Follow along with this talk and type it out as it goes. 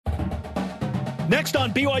Next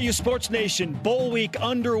on BYU Sports Nation, Bowl Week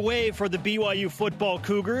underway for the BYU football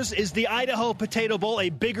Cougars. Is the Idaho Potato Bowl a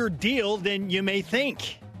bigger deal than you may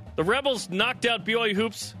think? The Rebels knocked out BYU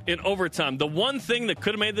hoops in overtime. The one thing that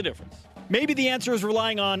could have made the difference. Maybe the answer is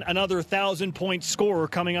relying on another 1,000-point scorer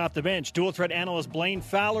coming off the bench. Dual threat analyst Blaine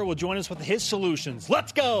Fowler will join us with his solutions.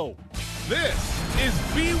 Let's go! This is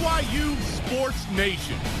BYU Sports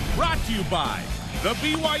Nation, brought to you by The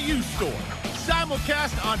BYU Store.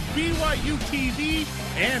 Simulcast on BYU TV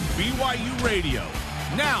and BYU Radio.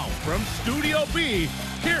 Now, from Studio B,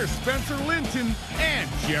 here's Spencer Linton and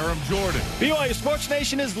Jarom Jordan. BYU Sports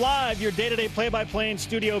Nation is live. Your day-to-day play-by-play in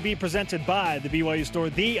Studio B, presented by the BYU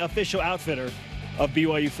Store, the official outfitter of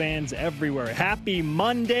BYU fans everywhere. Happy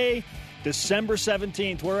Monday, December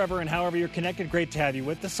 17th, wherever and however you're connected. Great to have you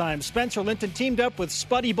with us. I'm Spencer Linton, teamed up with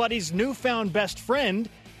Spuddy Buddy's newfound best friend,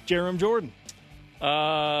 Jarom Jordan.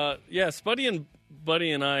 Spuddy and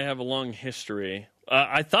Buddy and I have a long history.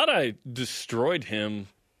 I thought I destroyed him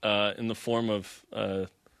in the form of,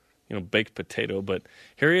 baked potato, but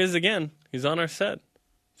here he is again. He's on our set,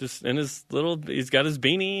 just in his he's got his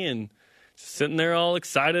beanie and just sitting there all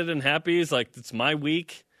excited and happy. He's like, it's my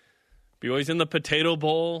week. BYU's in the Potato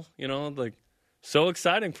Bowl, so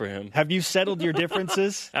exciting for him. Have you settled your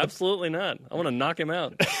differences? Absolutely not. I want to knock him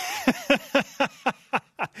out.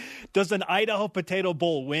 Does an Idaho Potato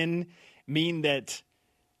Bowl win mean that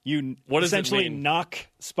you essentially knock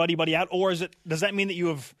Spuddy Buddy out, or does that mean that you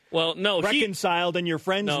have reconciled and you're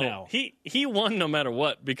friends now? He won no matter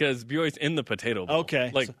what because BYU's in the Potato Bowl.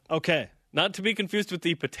 Okay. Not to be confused with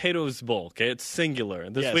the Potatoes Bowl. Okay, it's singular.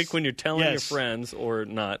 This week when you're telling your friends or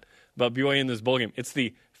not about BYU in this bowl game, it's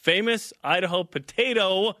the famous Idaho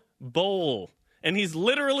Potato Bowl. And he's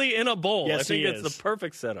literally in a bowl. Yes, I think it's the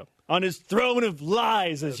perfect setup. On his throne of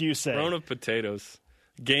lies, as you say. Throne of potatoes.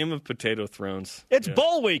 Game of potato thrones. It's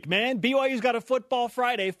Bowl Week, man. BYU's got a Football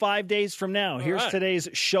Friday 5 days from now. Here's today's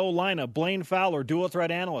show lineup. Blaine Fowler, dual threat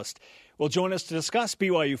analyst, will join us to discuss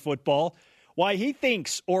BYU football, why he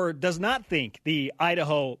thinks or does not think the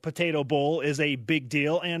Idaho Potato Bowl is a big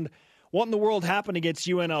deal, and what in the world happened against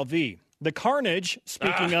UNLV. The carnage,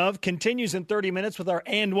 speaking of, continues in 30 minutes with our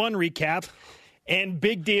and one recap. And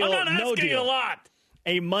Big Deal, I'm not No asking Deal. A lot.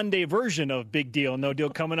 A Monday version of Big Deal, No Deal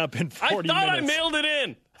coming up in 40 minutes. I thought I mailed it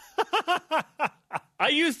in. I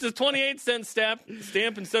used a 28-cent stamp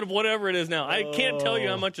instead of whatever it is now. I can't tell you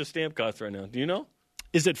how much a stamp costs right now. Do you know?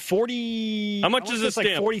 Is it 40? How much is a stamp?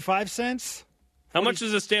 Like 45 cents? How much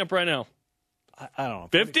is a stamp right now? I don't know.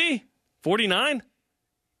 50? 49?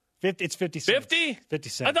 50, it's 50 cents. 50? 50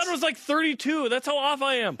 cents. I thought it was like 32. That's how off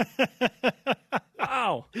I am.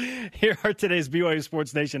 Wow. Here are today's BYU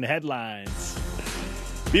Sports Nation headlines.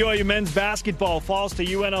 BYU men's basketball falls to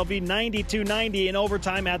UNLV 92-90 in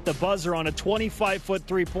overtime at the buzzer on a 25-foot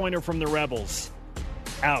three-pointer from the Rebels.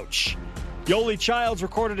 Ouch. Yoli Childs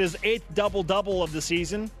recorded his 8th double-double of the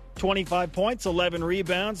season. 25 points, 11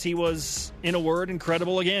 rebounds. He was, in a word,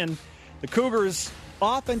 incredible again. The Cougars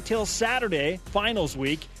off until Saturday, finals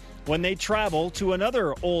week, when they travel to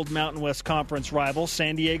another old Mountain West Conference rival,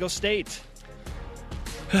 San Diego State.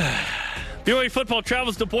 BYU football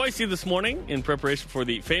travels to Boise this morning in preparation for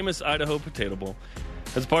the famous Idaho Potato Bowl.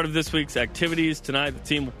 As part of this week's activities, tonight the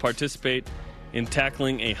team will participate in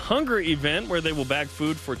tackling a hunger event where they will bag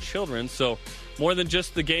food for children. So more than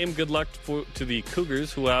just the game, good luck to the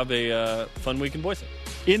Cougars who have a fun week in Boise.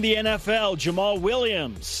 In the NFL, Jamal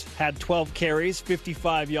Williams had 12 carries,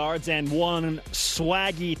 55 yards, and one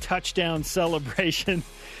swaggy touchdown celebration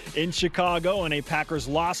in Chicago in a Packers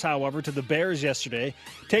loss, however, to the Bears yesterday.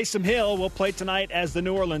 Taysom Hill will play tonight as the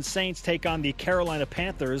New Orleans Saints take on the Carolina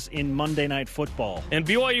Panthers in Monday Night Football. And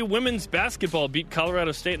BYU women's basketball beat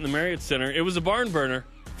Colorado State in the Marriott Center. It was a barn burner,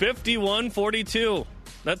 51-42.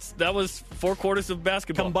 That was 4 quarters of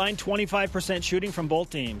basketball. Combined 25% shooting from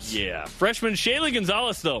both teams. Yeah. Freshman Shaylee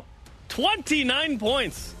Gonzalez, though, 29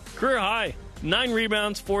 points. Career high. 9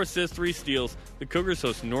 rebounds, 4 assists, 3 steals. The Cougars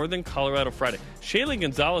host Northern Colorado Friday. Shaylee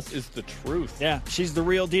Gonzalez is the truth. Yeah, she's the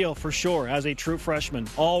real deal for sure as a true freshman.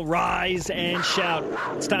 All rise and shout.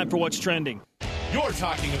 It's time for What's Trending. You're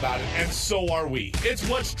talking about it, and so are we. It's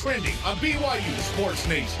What's Trending on BYU Sports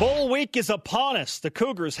Nation. Bowl week is upon us. The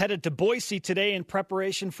Cougars headed to Boise today in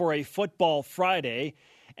preparation for a Football Friday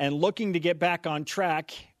and looking to get back on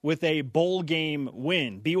track with a bowl game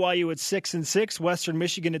win. BYU at 6-6, Western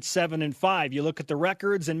Michigan at 7-5. You look at the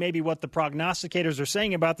records and maybe what the prognosticators are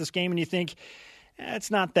saying about this game, and you think,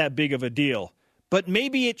 it's not that big of a deal. But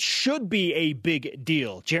maybe it should be a big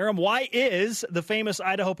deal. Jarom, why is the famous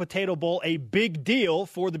Idaho Potato Bowl a big deal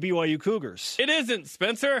for the BYU Cougars? It isn't,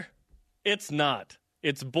 Spencer. It's not.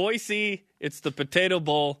 It's Boise. It's the Potato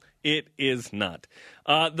Bowl. It is not.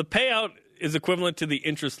 The payout is equivalent to the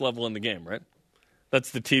interest level in the game, right?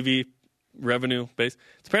 That's the TV revenue base.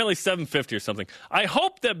 It's apparently $750 or something. I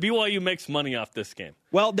hope that BYU makes money off this game.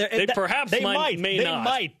 Well, they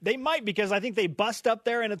might because I think they bust up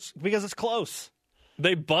there, and it's because it's close.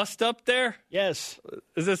 They bust up there? Yes.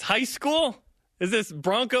 Is this high school? Is this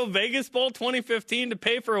Bronco Vegas Bowl 2015 to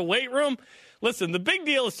pay for a weight room? Listen, the big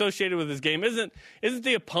deal associated with this game isn't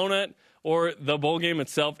the opponent or the bowl game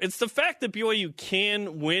itself. It's the fact that BYU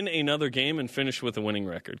can win another game and finish with a winning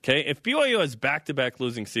record, okay? If BYU has back-to-back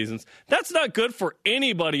losing seasons, that's not good for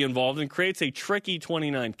anybody involved and creates a tricky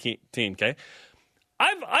 2019, okay?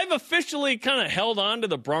 I've officially kind of held on to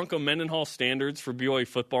the Bronco Mendenhall standards for BYU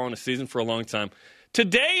football in a season for a long time.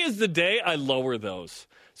 Today is the day I lower those.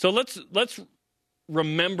 So let's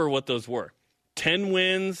remember what those were. 10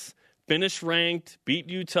 wins, finish ranked, beat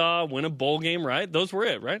Utah, win a bowl game, right? Those were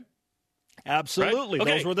it, right? Absolutely. Right?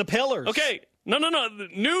 Okay. Those were the pillars. Okay. No.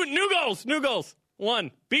 New goals.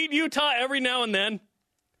 1, beat Utah every now and then.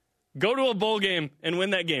 Go to a bowl game and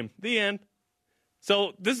win that game. The end.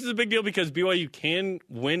 So this is a big deal because BYU can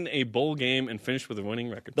win a bowl game and finish with a winning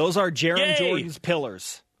record. Those are Jarom Jordan's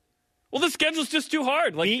pillars. Well, the schedule's just too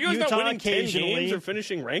hard. Like, BYU's not winning 10 games or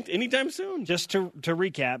finishing ranked anytime soon. Just to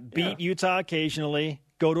recap, beat Utah occasionally,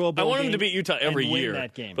 go to a bowl game. I want them to beat Utah every year. Win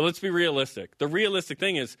that game. But let's be realistic. The realistic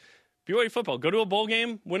thing is BYU football, go to a bowl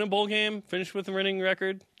game, win a bowl game, finish with a winning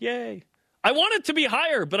record. Yay. I want it to be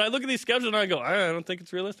higher, but I look at these schedules and I go, I don't think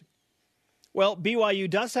it's realistic. Well, BYU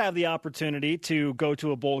does have the opportunity to go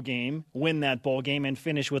to a bowl game, win that bowl game, and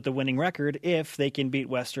finish with the winning record if they can beat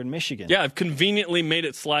Western Michigan. Yeah, I've conveniently made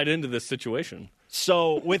it slide into this situation.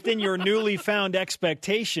 So within your newly found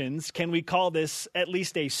expectations, can we call this at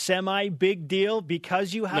least a semi-big deal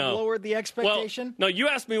because you have lowered the expectation? Well, no, you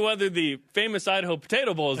asked me whether the famous Idaho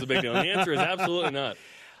Potato Bowl is a big deal, and the answer is absolutely not.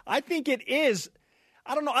 I think it is.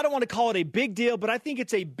 I don't know. I don't want to call it a big deal, but I think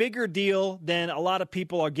it's a bigger deal than a lot of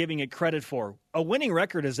people are giving it credit for. A winning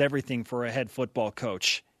record is everything for a head football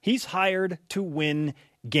coach. He's hired to win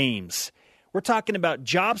games. We're talking about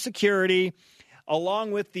job security,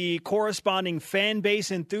 along with the corresponding fan base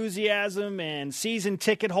enthusiasm and season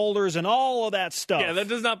ticket holders and all of that stuff. Yeah, that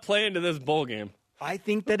does not play into this bowl game. I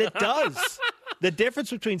think that it does. The difference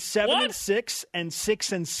between 7-6 and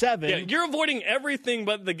 6-7. Yeah, you're avoiding everything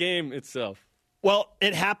but the game itself. Well,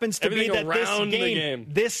 it happens to Everything be that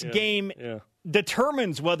this game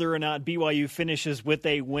determines whether or not BYU finishes with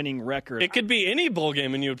a winning record. It could be any bowl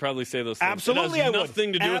game, and you would probably say those things. Absolutely, it has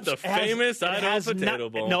nothing to do with the famous Idaho Potato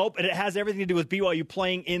Bowl. Nope, it has everything to do with BYU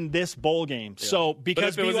playing in this bowl game. Yeah. So,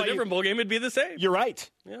 because but if it was a different bowl game, it'd be the same. You're right.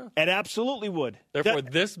 Yeah, it absolutely would. Therefore,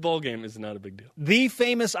 this bowl game is not a big deal. The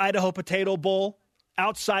famous Idaho Potato Bowl.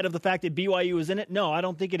 Outside of the fact that BYU is in it, no, I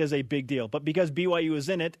don't think it is a big deal. But because BYU is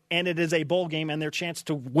in it, and it is a bowl game, and their chance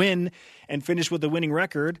to win and finish with a winning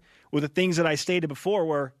record, with the things that I stated before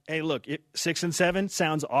where, hey, look, 6-7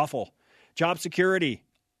 sounds awful. Job security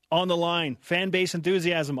on the line. Fan base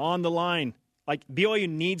enthusiasm on the line. Like, BYU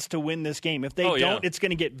needs to win this game. If they don't, it's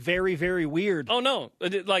going to get very, very weird. Oh, no.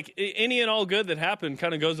 Like, any and all good that happened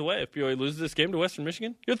kind of goes away. If BYU loses this game to Western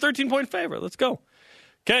Michigan, you're a 13-point favorite. Let's go.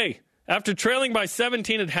 Okay. After trailing by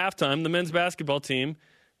 17 at halftime, the men's basketball team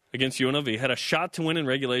against UNLV had a shot to win in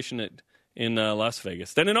regulation in Las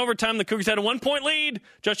Vegas. Then in overtime, the Cougars had a 1-point lead.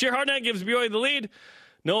 Joshua Hartnett gives BYU the lead.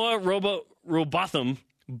 Noah Robotham,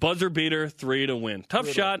 buzzer beater, 3 to win. Tough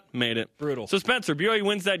shot, made it. Brutal. So, Spencer, BYU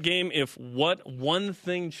wins that game if what one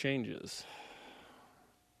thing changes?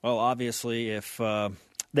 Well, obviously, if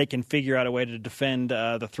they can figure out a way to defend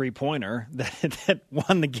the three-pointer that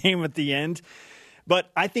won the game at the end.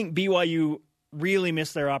 But I think BYU really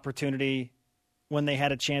missed their opportunity when they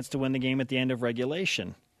had a chance to win the game at the end of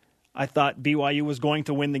regulation. I thought BYU was going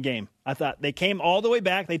to win the game. I thought they came all the way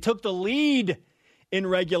back. They took the lead in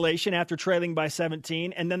regulation after trailing by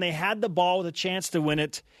 17, and then they had the ball with a chance to win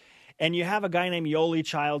it, and you have a guy named Yoli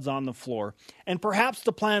Childs on the floor. And perhaps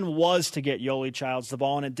the plan was to get Yoli Childs the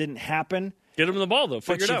ball, and it didn't happen. Get him the ball, though.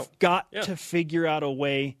 Figure it out. You've got to figure out a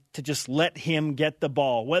way to just let him get the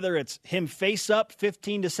ball, whether it's him face up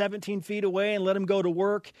 15 to 17 feet away and let him go to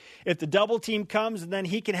work. If the double team comes, then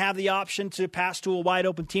he can have the option to pass to a wide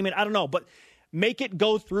open teammate. I don't know, but make it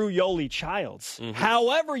go through Yoli Childs. Mm-hmm.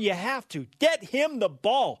 However you have to. Get him the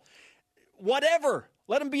ball. Whatever.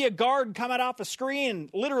 Let him be a guard and come out off a screen.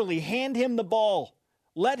 Literally hand him the ball.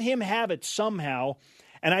 Let him have it somehow.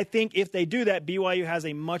 And I think if they do that, BYU has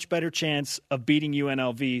a much better chance of beating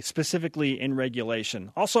UNLV, specifically in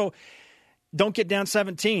regulation. Also, don't get down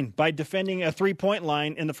 17 by defending a three-point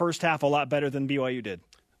line in the first half a lot better than BYU did.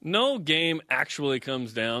 No game actually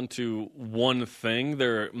comes down to one thing.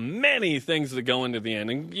 There are many things that go into the end,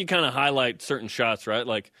 and you kind of highlight certain shots, right?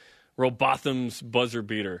 Like Robotham's buzzer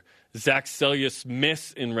beater, Zach Selja's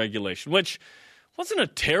miss in regulation, which wasn't a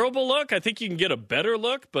terrible look. I think you can get a better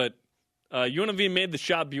look, but UNLV made the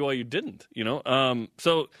shot, BYU didn't,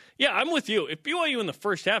 So, yeah, I'm with you. If BYU in the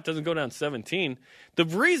first half doesn't go down 17, the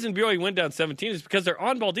reason BYU went down 17 is because their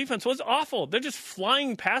on-ball defense was awful. They're just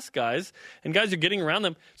flying past guys, and guys are getting around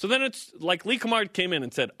them. So then it's like Lee Kamard came in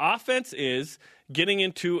and said, offense is getting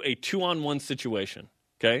into a 2-on-1 situation,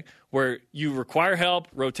 okay, where you require help,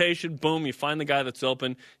 rotation, boom, you find the guy that's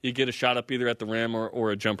open, you get a shot up either at the rim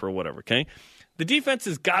or a jumper or whatever, okay? The defense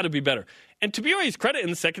has got to be better. And to BYU's credit, in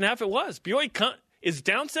the second half, it was. BYU is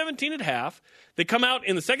down 17 at half. They come out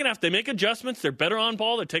in the second half. They make adjustments. They're better on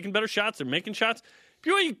ball. They're taking better shots. They're making shots.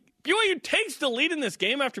 BYU takes the lead in this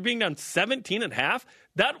game after being down 17 at half.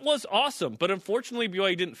 That was awesome. But unfortunately,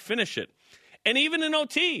 BYU didn't finish it. And even in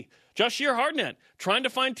OT, Joshua Hardnett trying to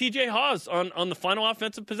find TJ Haws on the final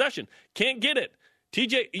offensive possession. Can't get it.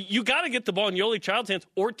 TJ, you got to get the ball in Yoli Child's hands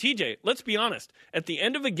or TJ. Let's be honest. At the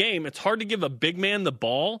end of a game, it's hard to give a big man the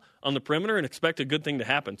ball on the perimeter and expect a good thing to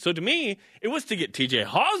happen. So to me, it was to get TJ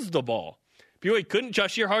Haws the ball. BYU couldn't.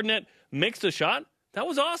 Joshua Hardnett makes the shot. That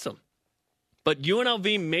was awesome. But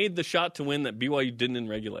UNLV made the shot to win that BYU didn't in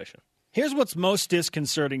regulation. Here's what's most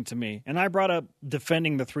disconcerting to me, and I brought up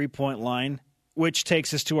defending the three-point line, which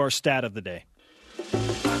takes us to our stat of the day.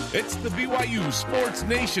 It's the BYU Sports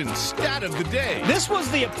Nation stat of the day. This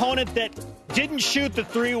was the opponent that didn't shoot the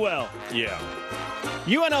three well. Yeah.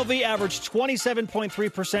 UNLV averaged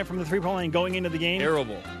 27.3% from the three-point line going into the game.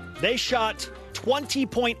 Terrible. They shot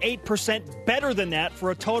 20.8% better than that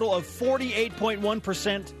for a total of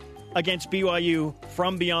 48.1% against BYU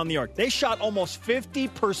from beyond the arc. They shot almost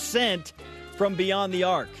 50% from beyond the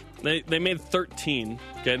arc. They made 13.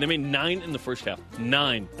 Okay, they made 9 in the first half.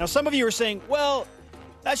 9. Now, some of you are saying, well,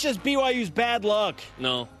 that's just BYU's bad luck.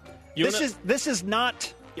 No. This is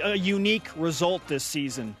not a unique result this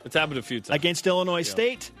season. It's happened a few times. Against Illinois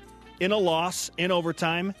State, in a loss, in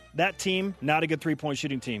overtime, that team, not a good three-point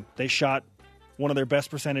shooting team. They shot one of their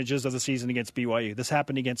best percentages of the season against BYU. This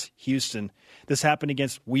happened against Houston. This happened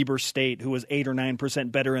against Weber State, who was 8 or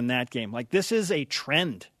 9% better in that game. Like, this is a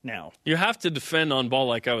trend now. You have to defend on ball,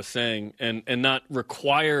 like I was saying, and not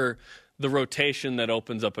require the rotation that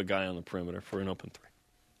opens up a guy on the perimeter for an open three.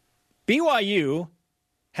 BYU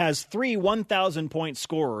has 3 1,000-point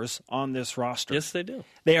scorers on this roster. Yes, they do.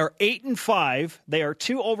 They are 8-5. They are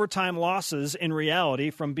 2 overtime losses in reality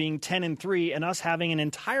from being 10-3 and us having an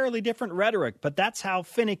entirely different rhetoric. But that's how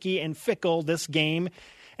finicky and fickle this game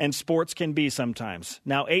and sports can be sometimes.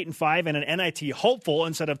 Now 8-5 and an NIT hopeful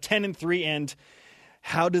instead of 10-3. And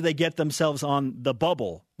how do they get themselves on the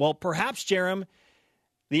bubble? Well, perhaps, Jarom,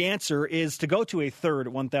 the answer is to go to a third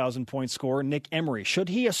 1,000-point scorer, Nick Emery. Should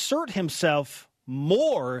he assert himself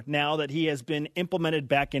more now that he has been implemented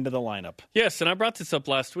back into the lineup? Yes, and I brought this up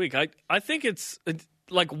last week. I think it's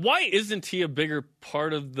like, why isn't he a bigger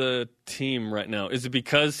part of the team right now? Is it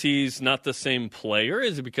because he's not the same player?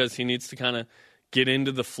 Is it because he needs to kind of get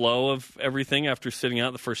into the flow of everything after sitting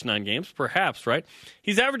out the first 9 games? Perhaps, right?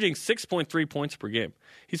 He's averaging 6.3 points per game.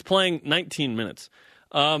 He's playing 19 minutes.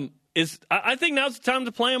 I think now's the time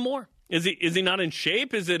to play him more. Is he not in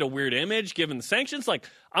shape? Is it a weird image given the sanctions? Like,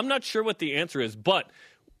 I'm not sure what the answer is, but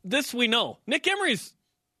this we know. Nick Emery's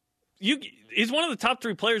he's one of the top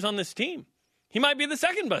 3 players on this team. He might be the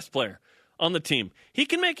second best player on the team. He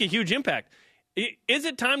can make a huge impact. Is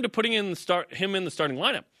it time to putting him in the starting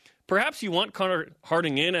lineup? Perhaps you want Connor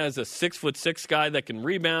Harding in as a 6'6" guy that can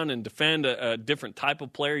rebound and defend a different type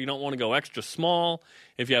of player. You don't want to go extra small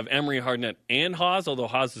if you have Emery, Hardnett, and Haws, although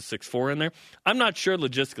Haws is 6'4" in there. I'm not sure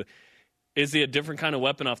logistically. Is he a different kind of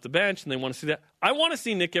weapon off the bench, and they want to see that? I want to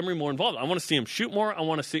see Nick Emery more involved. I want to see him shoot more. I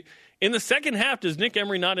want to see in the second half. Does Nick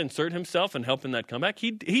Emery not insert himself and help in that comeback?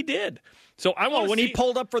 He did. So I want. When he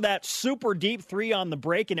pulled up for that super deep 3 on the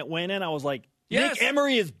break and it went in, I was like, yes. Nick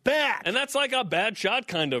Emery is back. And that's like a bad shot,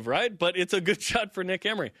 kind of, right? But it's a good shot for Nick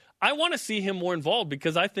Emery. I want to see him more involved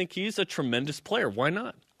because I think he's a tremendous player. Why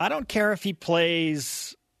not? I don't care if he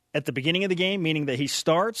plays at the beginning of the game, meaning that he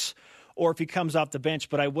starts, or if he comes off the bench,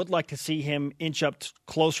 but I would like to see him inch up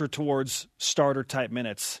closer towards starter-type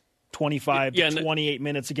minutes, 25 to 28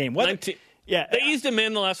 minutes a game. 19, they eased him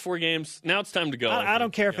in the last 4 games. Now it's time to go. I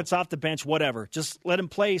don't care if it's off the bench, whatever. Just let him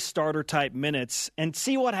play starter-type minutes and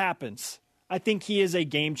see what happens. I think he is a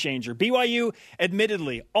game changer. BYU,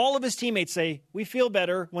 admittedly, all of his teammates say, we feel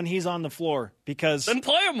better when he's on the floor because then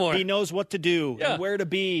play him more. He knows what to do and where to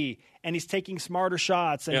be, and he's taking smarter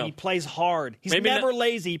shots, and he plays hard. He's never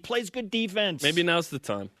lazy. He plays good defense. Maybe now's the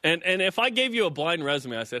time. And if I gave you a blind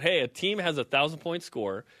resume, I said, hey, a team has a 1,000-point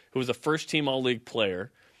scorer who was a first-team all-league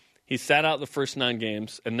player. He sat out the first 9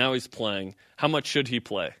 games, and now he's playing. How much should he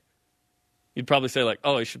play? You'd probably say, like,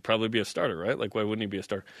 oh, he should probably be a starter, right? Like, why wouldn't he be a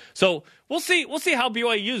starter? So we'll see how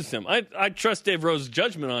BYU uses him. I trust Dave Rose's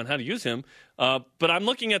judgment on how to use him. But I'm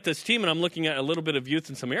looking at this team, and I'm looking at a little bit of youth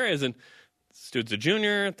in some areas. And this dude's a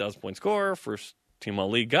junior, 1,000-point scorer, first-team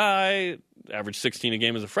all-league guy, averaged 16 a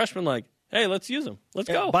game as a freshman. Like, hey, let's use him. Let's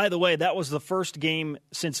go. By the way, that was the first game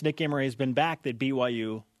since Nick Emery has been back that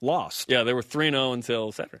BYU lost. Yeah, they were 3-0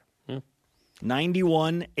 until Saturday.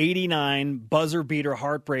 91-89 buzzer beater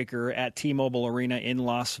heartbreaker at T-Mobile Arena in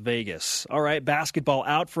Las Vegas. All right, basketball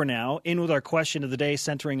out for now. In with our question of the day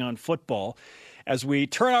centering on football. As we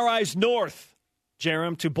turn our eyes north,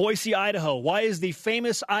 Jarom, to Boise, Idaho. Why is the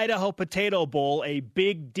famous Idaho Potato Bowl a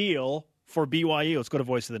big deal for BYU? Let's go to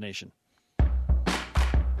Voice of the Nation.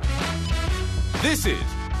 This is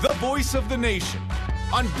the Voice of the Nation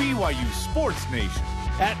on BYU Sports Nation.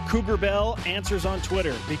 At Cougar Bell answers on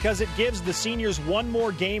Twitter, because it gives the seniors one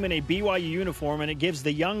more game in a BYU uniform, and it gives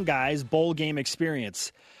the young guys bowl game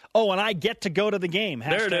experience. Oh, and I get to go to the game.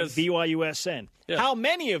 There it is. BYUSN. Yeah. How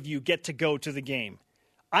many of you get to go to the game?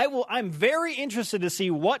 I'm very interested to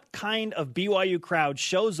see what kind of BYU crowd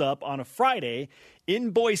shows up on a Friday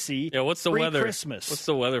in Boise. Yeah, what's the weather? Christmas. What's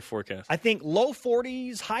the weather forecast? I think low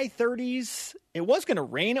 40s, high 30s. It was going to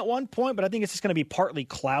rain at one point, but I think it's just going to be partly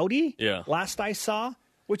cloudy. Yeah. Last I saw.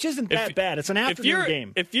 Which isn't that bad. It's an afternoon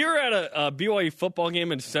game. If you're at a BYU football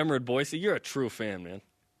game in December at Boise, you're a true fan, man.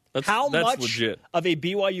 That's much legit. Of a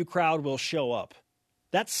BYU crowd will show up?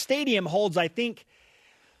 That stadium holds, I think,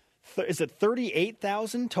 is it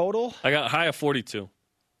 38,000 total? I got high of 42.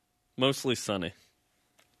 Mostly sunny.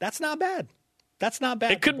 That's not bad. That's not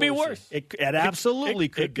bad. It could be worse. It absolutely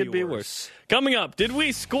could be worse. Coming up, did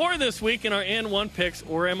we score this week in our and one picks,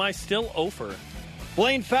 or am I still over?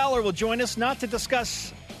 Blaine Fowler will join us, not to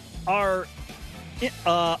discuss our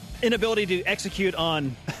inability to execute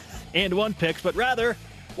on and one picks, but rather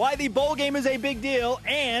why the bowl game is a big deal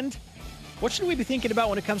and what should we be thinking about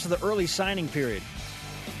when it comes to the early signing period.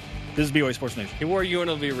 This is BYU Sports Nation. He wore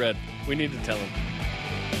UNLV red. We need to tell him.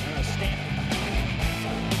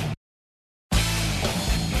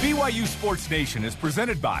 BYU Sports Nation is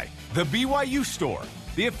presented by The BYU Store,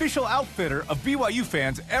 the official outfitter of BYU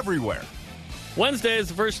fans everywhere. Wednesday is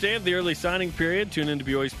the first day of the early signing period. Tune into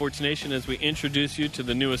BYU Sports Nation as we introduce you to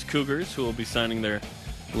the newest Cougars who will be signing their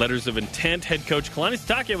letters of intent. Head coach Kalani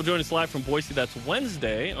Sitake will join us live from Boise. That's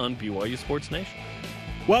Wednesday on BYU Sports Nation.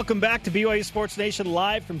 Welcome back to BYU Sports Nation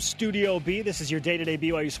live from Studio B. This is your day-to-day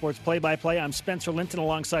BYU Sports play-by-play. I'm Spencer Linton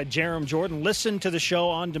alongside Jarom Jordan. Listen to the show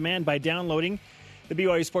on demand by downloading the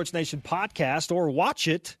BYU Sports Nation podcast or watch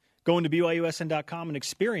it going to BYUSN.com and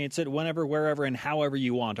experience it whenever, wherever, and however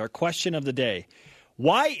you want. Our question of the day: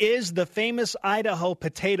 why is the famous Idaho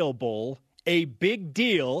Potato Bowl a big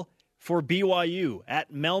deal for BYU?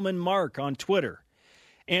 At Melman Mark on Twitter.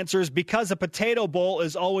 Answers: because a potato bowl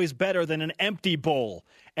is always better than an empty bowl.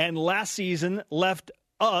 And last season left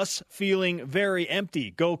us feeling very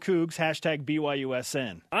empty. Go Cougs, hashtag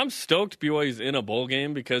BYUSN. I'm stoked BYU's in a bowl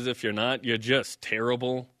game because if you're not, you're just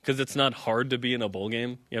terrible. Because it's not hard to be in a bowl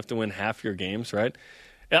game. You have to win half your games, right?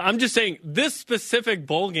 I'm just saying this specific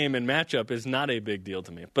bowl game and matchup is not a big deal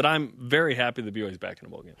to me. But I'm very happy that BYU's back in a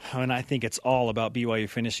bowl game. And I think it's all about BYU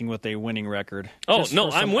finishing with a winning record. Oh, no,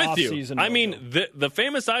 I'm with you. I mean, the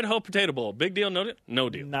famous Idaho Potato Bowl. Big deal, no deal? No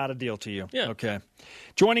deal. Not a deal to you. Yeah. Okay.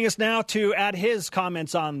 Joining us now to add his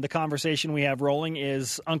comments on the conversation we have rolling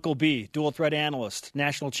is Uncle B, dual threat analyst,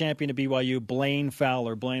 national champion at BYU, Blaine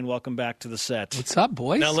Fowler. Blaine, welcome back to the set. What's up,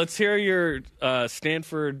 boys? Now let's hear your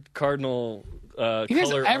Stanford Cardinal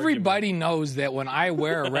color everybody argument. Knows that when I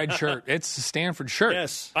wear a red shirt, it's a Stanford shirt.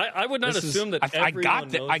 Yes. I would not assume that everyone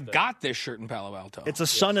knows I got this shirt in Palo Alto. It's a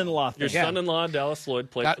son-in-law thing. Your son-in-law, Dallas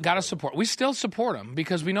Lloyd, played. Got to support. We still support him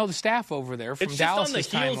because we know the staff over there from Dallas. It's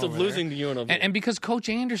just on the heels of losing to UNLV. And because Coach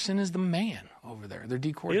Anderson is the man over there. Their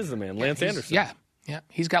D coordinator. He is the man. Lance Anderson. Yeah.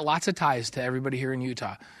 He's got lots of ties to everybody here in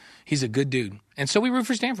Utah. He's a good dude. And so we root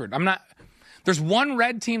for Stanford. There's one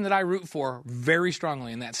red team that I root for very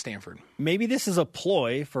strongly, and that's Stanford. Maybe this is a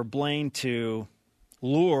ploy for Blaine to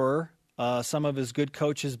lure some of his good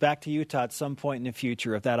coaches back to Utah at some point in the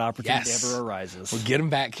future if that opportunity ever arises. We'll get him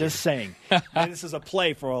back here. Just saying. This is a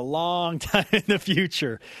play for a long time in the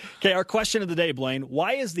future. Okay, our question of the day, Blaine.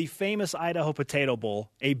 Why is the famous Idaho Potato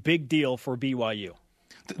Bowl a big deal for BYU?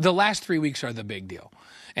 The last 3 weeks are the big deal.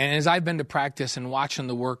 And as I've been to practice and watching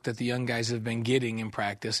the work that the young guys have been getting in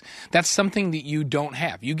practice, that's something that you don't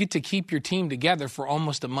have. You get to keep your team together for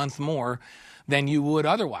almost a month more than you would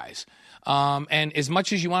otherwise. And as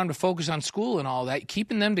much as you want them to focus on school and all that,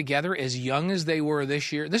 keeping them together as young as they were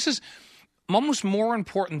this year, this is almost more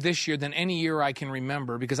important this year than any year I can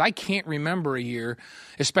remember, because I can't remember a year,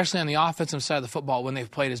 especially on the offensive side of the football, when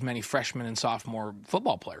they've played as many freshmen and sophomore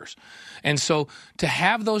football players. And so to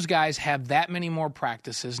have those guys have that many more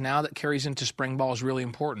practices now that carries into spring ball is really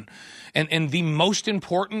important. And the most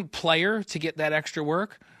important player to get that extra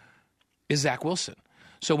work is Zach Wilson.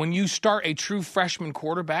 So when you start a true freshman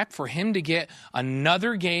quarterback, for him to get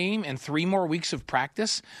another game and 3 more weeks of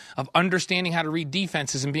practice, of understanding how to read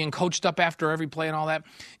defenses and being coached up after every play and all that,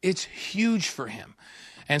 it's huge for him.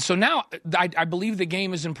 And so now I believe the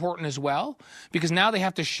game is important as well, because now they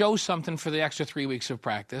have to show something for the extra 3 weeks of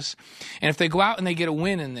practice. And if they go out and they get a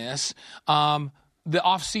win in this, the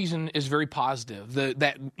offseason is very positive.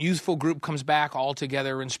 That youthful group comes back all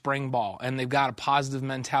together in spring ball, and they've got a positive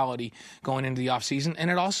mentality going into the offseason,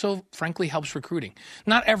 and it also, frankly, helps recruiting.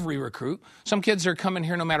 Not every recruit. Some kids are coming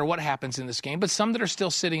here no matter what happens in this game, but some that are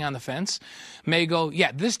still sitting on the fence may go,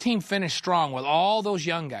 yeah, this team finished strong with all those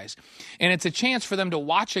young guys. And it's a chance for them to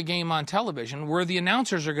watch a game on television where the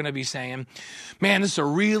announcers are going to be saying, man, this is a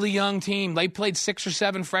really young team. They played 6 or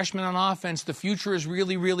 7 freshmen on offense. The future is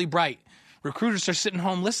really, really bright. Recruiters are sitting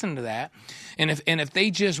home listening to that, and if they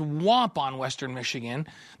just whomp on Western Michigan,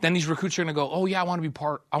 then these recruits are going to go, oh yeah, I want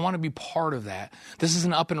to be part of that. This is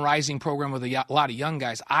an up and rising program with a lot of young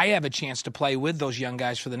guys. I have a chance to play with those young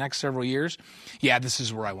guys for the next several years. Yeah, this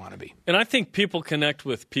is where I want to be. And I think people connect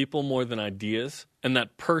with people more than ideas. And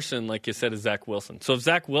that person, like you said, is Zach Wilson. So if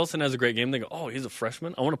Zach Wilson has a great game, they go, oh, he's a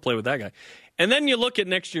freshman? I want to play with that guy. And then you look at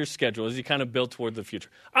next year's schedule as you kind of build toward the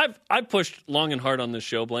future. I've pushed long and hard on this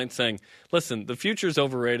show, Blaine, saying, listen, the future is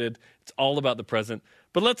overrated. It's all about the present.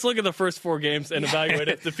 But let's look at the first 4 games and evaluate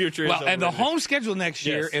if the future is overrated. And the home schedule next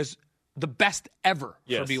year is the best ever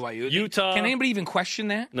for BYU. Utah. Can anybody even question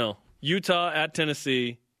that? No. Utah at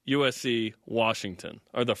Tennessee, USC, Washington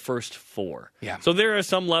are the first 4. Yeah. So there is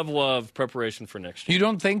some level of preparation for next year. You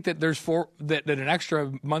don't think that there's that an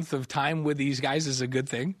extra month of time with these guys is a good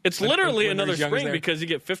thing? It's literally another spring, because you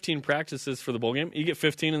get 15 practices for the bowl game. You get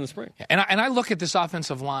 15 in the spring. Yeah. And I look at this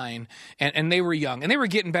offensive line, and they were young, and they were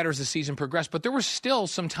getting better as the season progressed, but there were still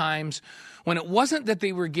some times when it wasn't that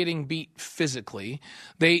they were getting beat physically.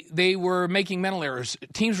 They were making mental errors.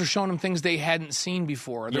 Teams were showing them things they hadn't seen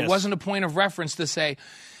before. There wasn't a point of reference to say,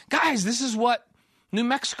 guys, this is what New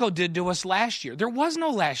Mexico did to us last year. There was no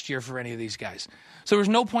last year for any of these guys. So there was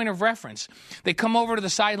no point of reference. They come over to the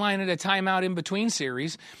sideline at a timeout in between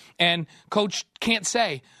series, and coach can't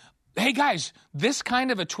say, hey, guys, this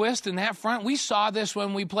kind of a twist in that front, we saw this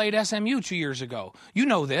when we played SMU 2 years ago. You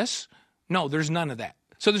know this. No, there's none of that.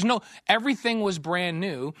 So everything was brand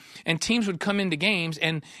new, and teams would come into games,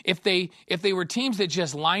 and if they were teams that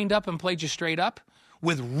just lined up and played you straight up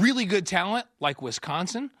with really good talent like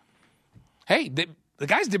Wisconsin, hey, the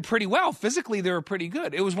guys did pretty well. Physically, they were pretty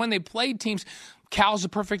good. It was when they played teams. Cal's a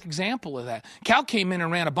perfect example of that. Cal came in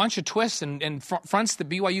and ran a bunch of twists and fronts that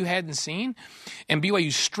BYU hadn't seen, and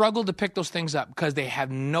BYU struggled to pick those things up because they have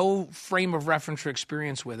no frame of reference or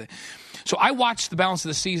experience with it. So I watched the balance of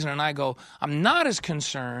the season, and I go, I'm not as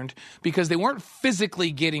concerned, because they weren't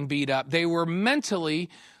physically getting beat up. They were mentally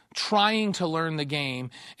trying to learn the game.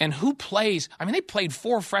 And who plays? I mean, they played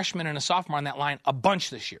 4 freshmen and a sophomore on that line a bunch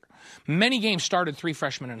this year. Many games started 3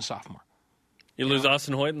 freshmen and a sophomore. You lose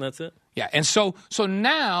Austin Hoyt, and that's it? Yeah, and so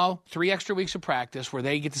now 3 extra weeks of practice where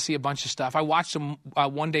they get to see a bunch of stuff. I watched them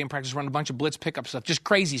one day in practice run a bunch of blitz pickup stuff, just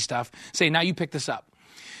crazy stuff, say, now you pick this up.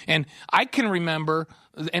 And I can remember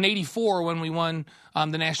in '84 when we won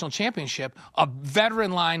the national championship, a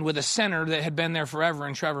veteran line with a center that had been there forever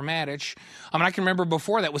in Trevor Matich. I can remember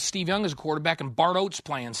before that with Steve Young as a quarterback and Bart Oates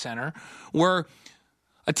playing center, where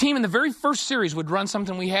a team in the very first series would run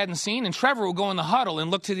something we hadn't seen, and Trevor would go in the huddle and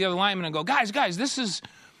look to the other lineman and go, guys, this is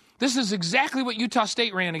exactly what Utah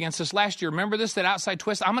State ran against us last year. Remember this, that outside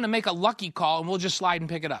twist? I'm going to make a lucky call, and we'll just slide and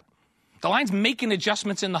pick it up. The line's making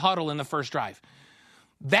adjustments in the huddle in the first drive.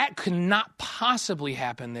 That could not possibly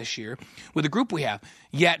happen this year with the group we have.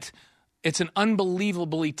 Yet it's an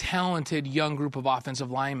unbelievably talented young group of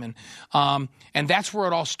offensive linemen. And that's where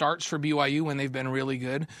it all starts for BYU when they've been really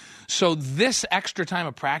good. So this extra time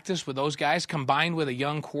of practice with those guys combined with a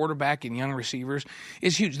young quarterback and young receivers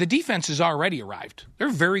is huge. The defense has already arrived. They're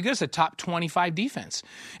very good. It's a top 25 defense,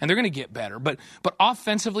 and they're going to get better. But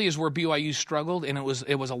offensively is where BYU struggled, and it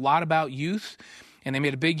was a lot about youth, and they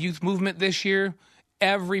made a big youth movement this year.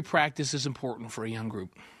 Every practice is important for a young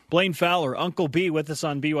group. Blaine Fowler, Uncle B, with us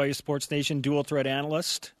on BYU Sports Nation, dual threat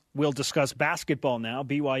analyst. We'll discuss basketball now.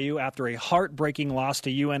 BYU, after a heartbreaking loss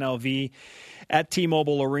to UNLV at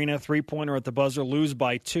T-Mobile Arena, three-pointer at the buzzer, lose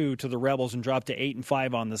by 2 to the Rebels and drop to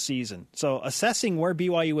 8-5 on the season. So assessing where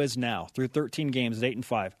BYU is now through 13 games at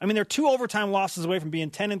 8-5. I mean, they're 2 overtime losses away from being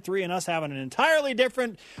 10-3 and us having an entirely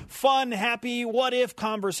different, fun, happy, what-if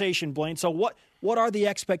conversation, Blaine. So what are the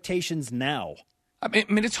expectations now? I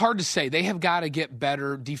mean, it's hard to say. They have got to get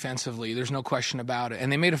better defensively. There's no question about it.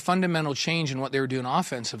 And they made a fundamental change in what they were doing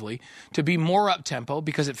offensively to be more up-tempo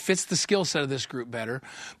because it fits the skill set of this group better.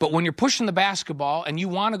 But when you're pushing the basketball and you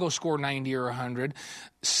want to go score 90 or 100,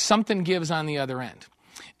 something gives on the other end.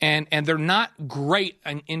 And they're not great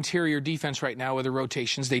in interior defense right now with the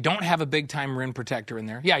rotations. They don't have a big-time rim protector in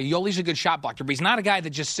there. Yeah, Yoli's a good shot blocker, but he's not a guy that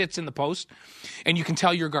just sits in the post and you can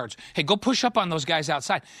tell your guards, hey, go push up on those guys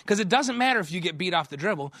outside. Because it doesn't matter if you get beat off the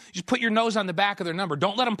dribble. Just put your nose on the back of their number.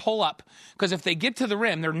 Don't let them pull up because if they get to the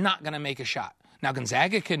rim, they're not going to make a shot. Now,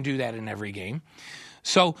 Gonzaga can do that in every game.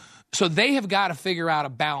 So they have got to figure out a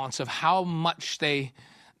balance of how much they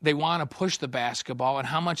want to push the basketball and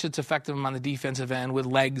how much it's effective on the defensive end with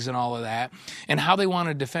legs and all of that, and how they want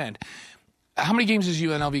to defend. How many games is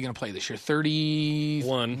UNLV going to play this year?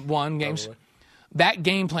 31 games? Probably. That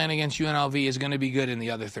game plan against UNLV is going to be good in the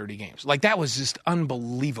other 30 games. Like, that was just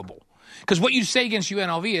unbelievable. Because what you say against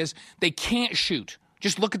UNLV is they can't shoot.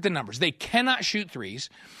 Just look at the numbers. They cannot shoot threes.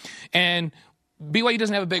 And BYU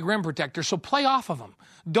doesn't have a big rim protector, so play off of them.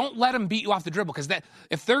 Don't let them beat you off the dribble because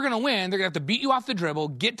if they're going to win, they're going to have to beat you off the dribble,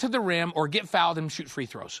 get to the rim, or get fouled and shoot free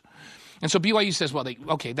throws. And so BYU says, well,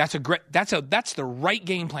 that's the right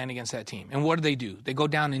game plan against that team. And what do? They go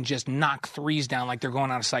down and just knock threes down like they're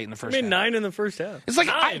going out of sight in the first half. 9 in the first half. It's like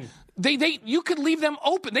 9. You could leave them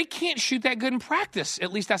open. They can't shoot that good in practice.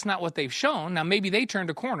 At least that's not what they've shown. Now, maybe they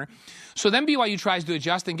turned a corner. So then BYU tries to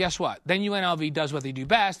adjust, and guess what? Then UNLV does what they do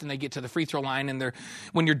best, and they get to the free throw line, and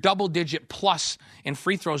when you're double-digit plus in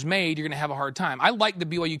free throws made, you're going to have a hard time. I like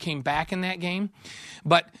that BYU came back in that game,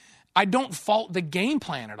 but I don't fault the game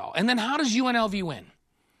plan at all. And then how does UNLV win?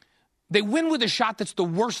 They win with a shot that's the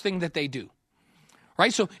worst thing that they do.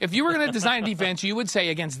 Right? So if you were going to design a defense, you would say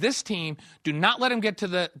against this team, do not let them get to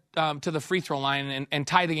the free throw line and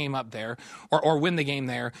tie the game up there or win the game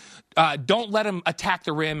there. Don't let them attack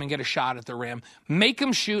the rim and get a shot at the rim. Make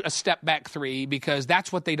them shoot a step-back three because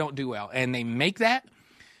that's what they don't do well. And they make that.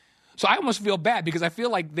 So I almost feel bad because I feel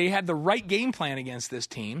like they had the right game plan against this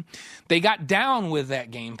team. They got down with that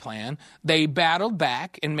game plan. They battled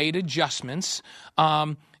back and made adjustments.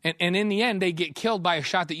 And in the end, they get killed by a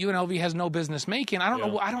shot that UNLV has no business making. I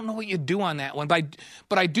don't know what you do on that one.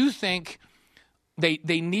 But I do think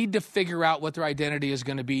they need to figure out what their identity is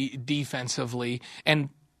going to be defensively. And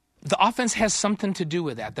the offense has something to do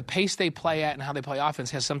with that. The pace they play at and how they play offense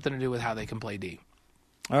has something to do with how they can play D.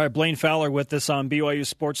 All right, Blaine Fowler with us on BYU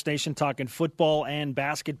Sports Nation talking football and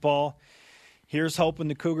basketball. Here's hoping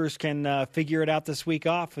the Cougars can figure it out this week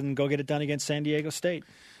off and go get it done against San Diego State.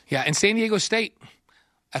 Yeah, and San Diego State,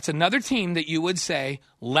 that's another team that you would say,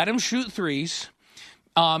 let them shoot threes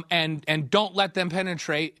and don't let them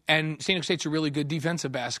penetrate. And San Diego State's a really good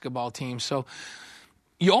defensive basketball team. So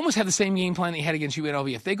you almost have the same game plan that you had against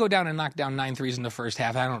UNLV. If they go down and knock down 9 threes in the first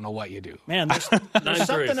half, I don't know what you do. Man, there's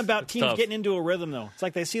something about teams getting into a rhythm, though. It's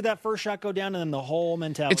like they see that first shot go down and then the whole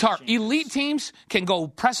mentality It's hard. changes. Elite teams can go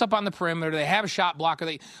press up on the perimeter. They have a shot blocker.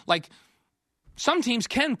 Some teams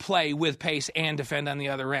can play with pace and defend on the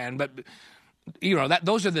other end, but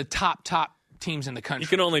those are the top teams in the country. You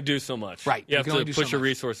can only do so much. Right. You have to push your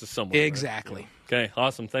resources somewhere. Exactly. Right? Okay,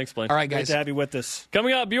 awesome. Thanks, Blaine. All right, guys. Great to have you with us.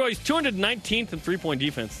 Coming up, BYU's 219th in three-point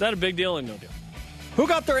defense. Is that a big deal or no deal? Who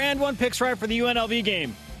got their and one picks right for the UNLV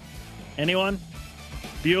game? Anyone?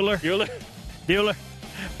 Bueller?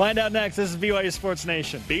 Find out next. This is BYU Sports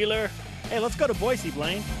Nation. Bueller. Hey, let's go to Boise,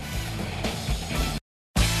 Blaine.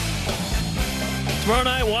 Tomorrow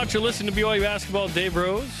night, watch or listen to BYU basketball. Dave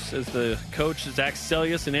Rose, as the coach, Zach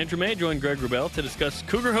Sellius and Andrew May join Greg Wrubell to discuss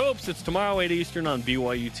Cougar Hopes. It's tomorrow, 8 Eastern on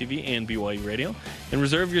BYU TV and BYU Radio. And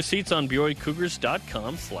reserve your seats on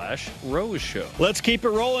BYUCougars.com/Rose Show. Let's keep it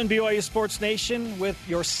rolling, BYU Sports Nation, with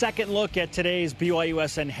your second look at today's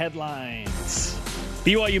BYUSN headlines.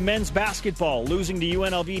 BYU men's basketball losing to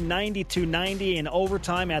UNLV 92-90 in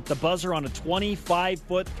overtime at the buzzer on a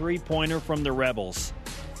 25-foot three-pointer from the Rebels.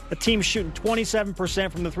 The team shooting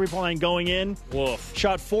 27% from the three-point line going in. Woof.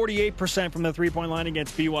 Shot 48% from the three-point line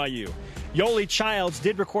against BYU. Yoli Childs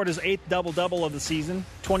did record his 8th double-double of the season.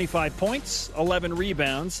 25 points, 11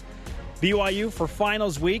 rebounds. BYU for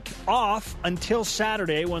finals week off until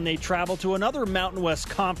Saturday when they travel to another Mountain West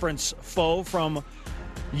Conference foe from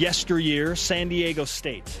yesteryear, San Diego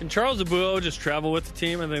State. Can Charles Abuo just travel with the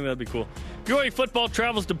team? I think that'd be cool. BYU football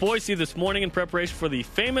travels to Boise this morning in preparation for the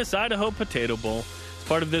famous Idaho Potato Bowl. As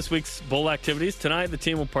part of this week's bowl activities, tonight the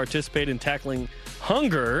team will participate in tackling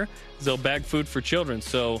hunger as they'll bag food for children.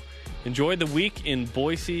 So enjoy the week in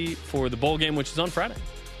Boise for the bowl game, which is on Friday.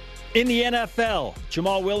 In the NFL,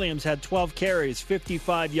 Jamal Williams had 12 carries,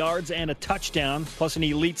 55 yards, and a touchdown, plus an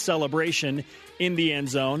elite celebration in the end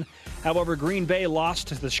zone. However, Green Bay lost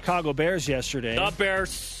to the Chicago Bears yesterday. The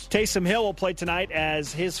Bears. Taysom Hill will play tonight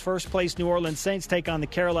as his first-place New Orleans Saints take on the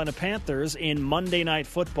Carolina Panthers in Monday Night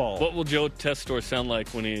Football. What will Joe Testor sound like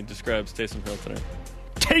when he describes Taysom Hill today?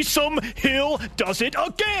 Taysom Hill does it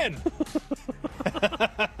again!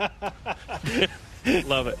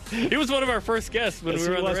 Love it. He was one of our first guests when we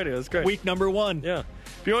were on the radio. It was great. Week number 1. Yeah.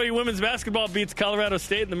 BYU women's basketball beats Colorado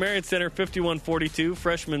State in the Marriott Center 51-42.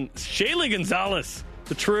 Freshman Shaylee Gonzalez,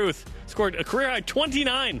 the truth, scored a career-high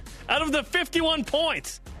 29 out of the 51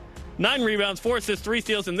 points. 9 rebounds, 4 assists, 3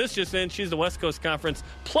 steals, and this just in, she's the West Coast Conference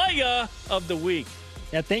Player of the Week.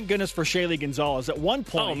 Yeah, thank goodness for Shaylee Gonzalez. At one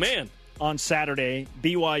point on Saturday,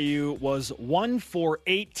 BYU was 1 for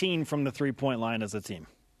 18 from the three-point line as a team.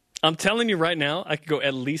 I'm telling you right now, I could go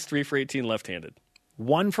at least 3 for 18 left-handed.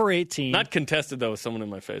 1 for 18. Not contested, though, with someone in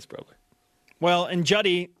my face, probably. Well, and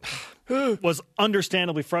Juddy was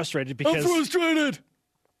understandably frustrated because... I'm frustrated!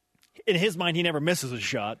 In his mind, he never misses a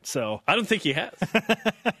shot, so... I don't think he has.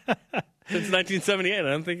 Since 1978, I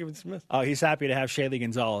don't think he was missed. Oh, he's happy to have Shaylee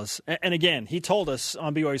Gonzalez. And again, he told us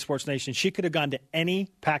on BYU Sports Nation she could have gone to any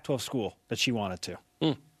Pac-12 school that she wanted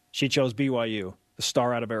to. She chose BYU, the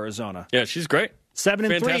star out of Arizona. Yeah, she's great.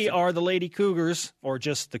 7-3 are the Lady Cougars, or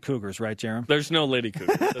just the Cougars, right, Jarom? There's no Lady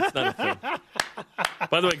Cougars. That's not a thing.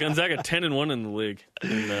 By the way, Gonzaga 10-1 in the league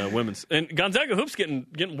in women's, and Gonzaga hoops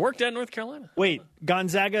getting worked at North Carolina. Wait,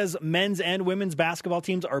 Gonzaga's men's and women's basketball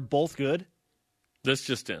teams are both good? This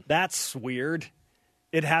just in. That's weird.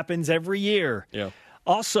 It happens every year. Yeah.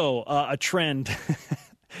 Also, a trend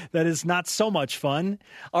that is not so much fun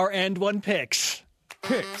are and one picks.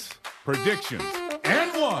 Picks, predictions,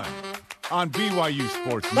 and one on BYU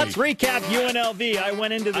Sports Let's Nation. recap UNLV. I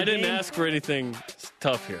went into the game. I didn't ask for anything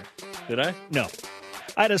tough here. Did I? No.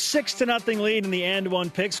 I had a 6-0 lead in the and one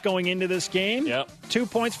picks going into this game. Yep. 2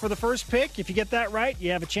 points for the first pick. If you get that right,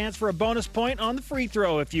 you have a chance for a bonus point on the free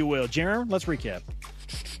throw, if you will. Jarom, let's recap.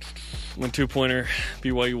 One 2-pointer,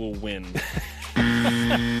 BYU will win.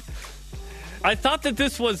 I thought that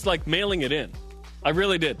this was like mailing it in. I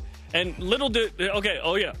really did. And little did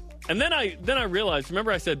And then I realized.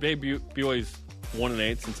 Remember, I said, "Babe, BYU's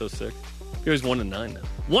 1-8 since 2006. BYU's 1-9 now.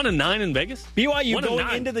 1-9 in Vegas. BYU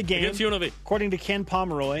going into the game against UNLV, according to Ken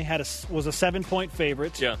Pomeroy, was a 7-point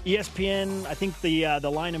favorite. Yeah. ESPN, I think the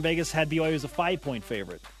line in Vegas had BYU as a 5-point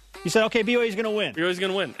favorite. You said, okay, BYU's going to win. BYU's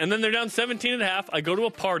going to win, and then they're down 17.5. I go to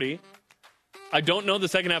a party. I don't know the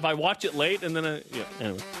second half. I watch it late, and then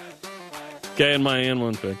anyway. Okay, and my and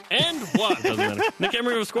one pick. And what? Doesn't matter. Nick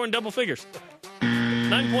Emery was scoring double figures.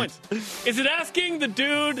 9 points. Is it asking the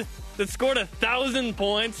dude that scored 1,000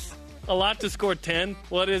 points a lot to score 10?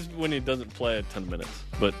 Well, it is when he doesn't play a ton of minutes.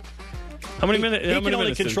 But how many minutes? He can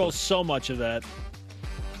only control so much of that.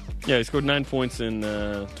 Yeah, he scored 9 points in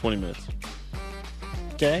 20 minutes.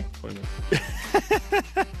 Okay. 20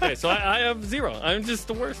 minutes. Okay, so I have 0. I'm just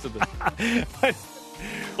the worst of this.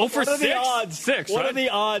 Oh, for 6? The odds? 6, What right? are the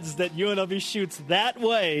odds that UNLV shoots that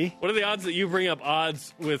way? What are the odds that you bring up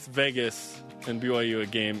odds with Vegas and BYU a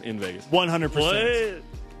game in Vegas? 100%. What?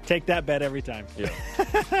 Take that bet every time. Yeah.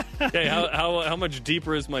 Okay, how much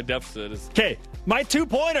deeper is my deficit? Okay, my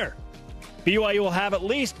 2-pointer. BYU will have at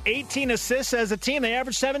least 18 assists as a team. They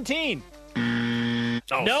average 17. Oh,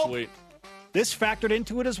 nope. Sweet. This factored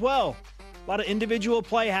into it as well. A lot of individual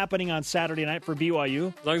play happening on Saturday night for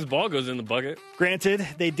BYU. As long as the ball goes in the bucket. Granted,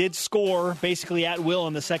 they did score basically at will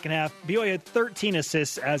in the second half. BYU had 13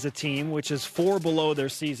 assists as a team, which is 4 below their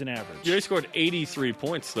season average. BYU scored 83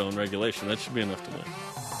 points, though, in regulation. That should be enough to win.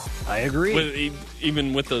 I agree.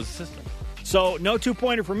 Even with those systems. So, no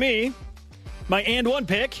 2-pointer for me. My and one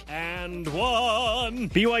pick. And one.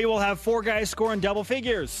 BYU will have 4 guys scoring double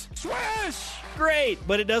figures. Swish! great,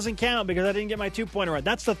 but it doesn't count because I didn't get my two-pointer right.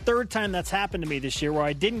 That's the third time that's happened to me this year where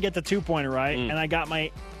I didn't get the two-pointer right, and I got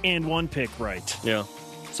my and one pick right. Yeah.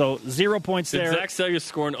 So 0 points there. Did Zach say you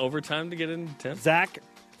score in overtime to get in 10? Zach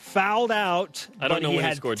fouled out, I don't know he when he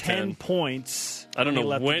had scored 10 points. I don't know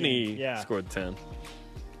left when the he game. scored 10.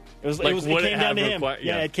 It Like, would came it down to have him. required-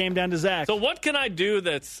 Yeah, yeah. it came down to Zach. So what can I do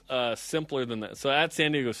that's simpler than that? So at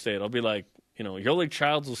San Diego State, I'll be like, Yoli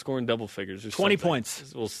Childs will score in double figures. Or 20 something.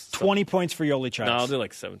 points. Well, 20 points for Yoli Childs. No, I'll do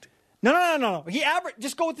like 17. No.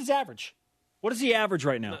 Just go with his average. What does he average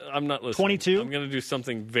right now? I'm not listening. 22? I'm going to do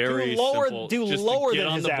something very lower, simple. do just lower to get than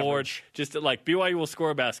on his the board. average. Just to, like BYU will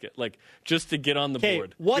score a basket. Like just to get on the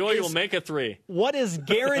board. BYU will make a three. What is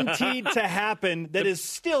guaranteed to happen that is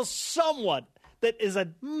still somewhat, that is a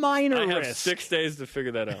minor I have risk? 6 days to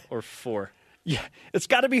figure that out, or 4. Yeah, it's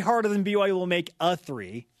got to be harder than BYU will make a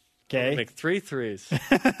three. Okay, Make 3 threes.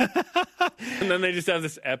 And then they just have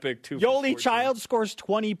this epic 2. Yoli Childs scores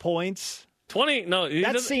 20 points. 20? No, he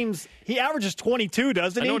averages 22,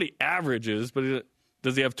 doesn't I he? know what he averages, but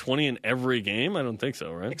does he have 20 in every game? I don't think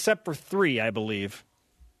so, right? Except for 3, I believe.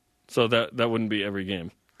 So that wouldn't be every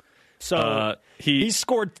game. So he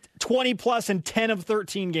scored 20 plus in 10 of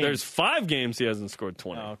 13 games. There's 5 games he hasn't scored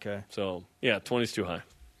 20. Oh, okay. So, yeah, 20's too high.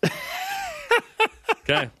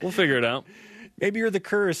 Okay, we'll figure it out. Maybe you're the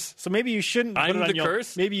curse. So maybe you shouldn't put I'm it on the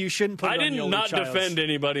curse? Maybe you shouldn't put it on Yoli Childs. I did not defend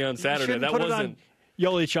anybody on Saturday. That wasn't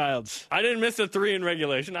Yoli Childs. I didn't miss a 3 in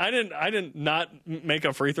regulation. I didn't not make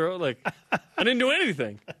a free throw. Like I didn't do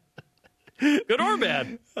anything. Good or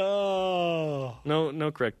bad. Oh.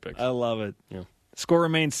 No correct picks. I love it. Yeah. Score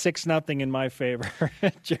remains 6-0 in my favor.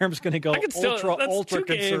 Jerem's going to go ultra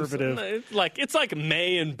conservative. It's like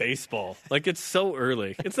May in baseball. Like it's so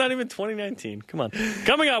early. It's not even 2019. Come on.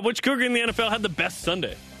 Coming up, which Cougar in the NFL had the best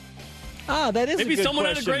Sunday? That is Maybe a good someone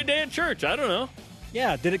question. had a great day at church. I don't know.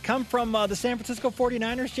 Yeah, did it come from the San Francisco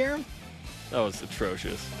 49ers, Jerem? That was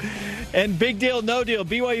atrocious. And big deal, no deal.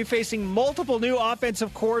 BYU facing multiple new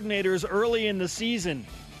offensive coordinators early in the season.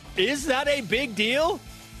 Is that a big deal?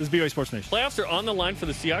 This is BYU Sports Nation. Playoffs are on the line for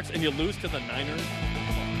the Seahawks, and you lose to the Niners.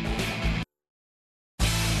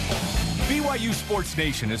 BYU Sports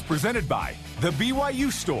Nation is presented by The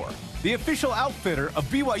BYU Store, the official outfitter of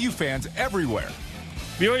BYU fans everywhere.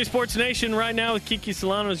 BYU Sports Nation right now with Kiki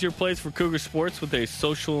Solano is your place for Cougar Sports with a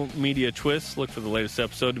social media twist. Look for the latest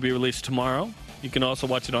episode to be released tomorrow. You can also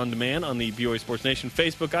watch it on demand on the BYU Sports Nation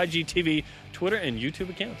Facebook, IGTV, Twitter, and YouTube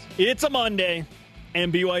accounts. It's a Monday,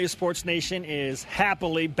 and BYU Sports Nation is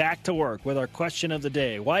happily back to work with our question of the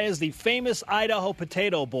day. Why is the famous Idaho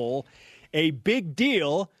Potato Bowl a big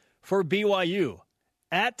deal for BYU?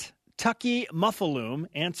 At Tucky Muffaloom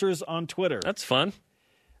answers on Twitter. That's fun.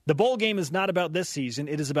 The bowl game is not about this season.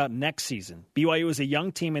 It is about next season. BYU is a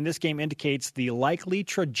young team, and this game indicates the likely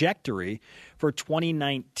trajectory for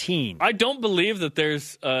 2019. I don't believe that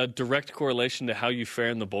there's a direct correlation to how you fare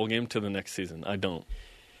in the bowl game to the next season. I don't.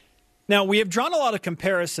 Now, we have drawn a lot of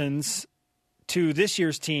comparisons to this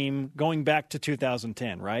year's team going back to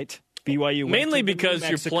 2010, right? BYU mainly because you're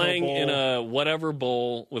Mexico playing bowl. in a whatever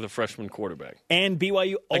bowl with a freshman quarterback. And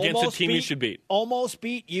BYU against a team you should beat. Almost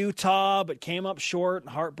beat Utah, but came up short in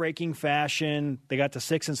heartbreaking fashion. They got to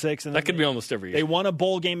 6-6. And that could be almost every year. They won a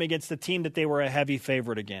bowl game against the team that they were a heavy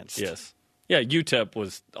favorite against. Yes. Yeah, UTEP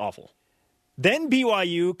was awful. Then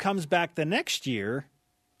BYU comes back the next year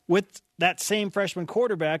with that same freshman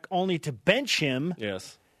quarterback, only to bench him.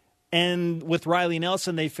 Yes. And with Riley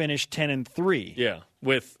Nelson, they finished 10-3. Yeah,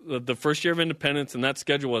 with the first year of independence, and that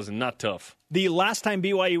schedule was not tough. The last time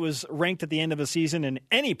BYU was ranked at the end of a season in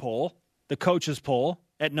any poll, the coaches' poll,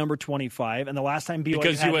 at number 25, and the last time BYU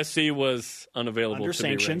because USC was unavailable under to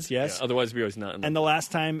sanctions, be ranked. yes. Yeah, otherwise, BYU's not. And the last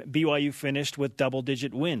time BYU finished with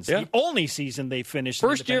double-digit wins. Yeah. The only season they finished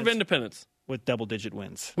first year of independence with double-digit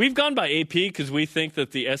wins. We've gone by AP because we think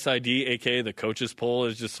that the SID, aka the coaches' poll,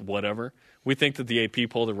 is just whatever. We think that the AP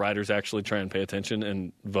poll, the writers actually try and pay attention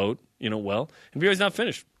and vote, well. And BYU's not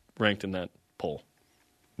finished ranked in that poll.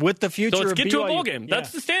 With the future so let's of get BYU, to a bowl game.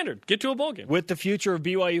 That's the standard. Get to a bowl game. With the future of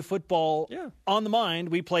BYU football on the mind,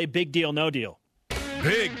 we play Big Deal, No Deal.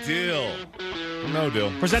 Big deal. No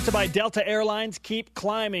deal. Presented by Delta Airlines. Keep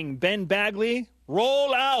climbing. Ben Bagley,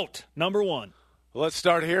 roll out. Number 1. Let's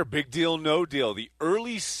start here. Big deal, no deal. The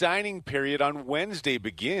early signing period on Wednesday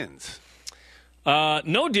begins.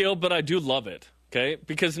 No deal, but I do love it, okay?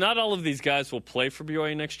 Because not all of these guys will play for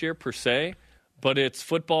BYU next year, per se, but it's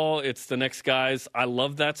football, it's the next guys. I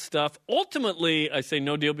love that stuff. Ultimately, I say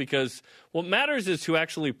no deal because what matters is who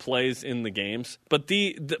actually plays in the games, but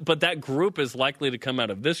but that group is likely to come out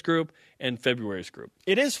of this group and February's group.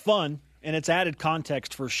 It is fun, and it's added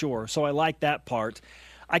context for sure, so I like that part.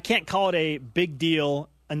 I can't call it a big deal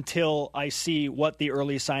until I see what the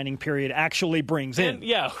early signing period actually brings in.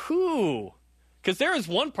 Yeah, who? Because there is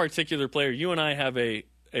one particular player you and I have a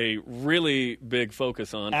really big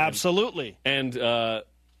focus on. Absolutely. And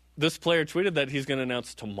this player tweeted that he's going to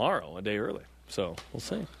announce tomorrow, a day early. So we'll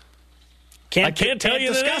see. I can't tell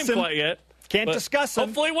you the name quite yet. Can't discuss him.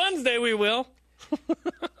 Hopefully Wednesday we will.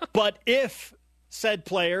 But if said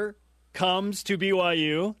player comes to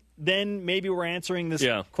BYU, then maybe we're answering this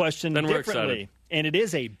question then differently. And it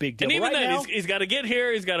is a big deal. And even then, now, he's got to get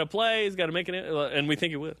here, he's got to play, he's got to make it, and we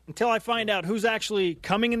think he will. Until I find out who's actually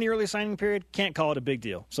coming in the early signing period, can't call it a big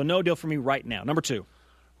deal. So no deal for me right now. Number 2.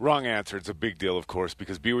 Wrong answer. It's a big deal, of course,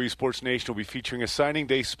 because BYU Sports Nation will be featuring a signing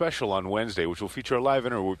day special on Wednesday, which will feature a live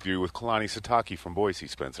interview with Kalani Sitake from Boise,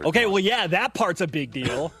 Spencer. Okay, well, yeah, that part's a big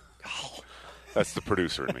deal. That's the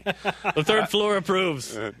producer in me. The third floor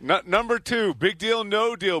approves. Number 2, big deal,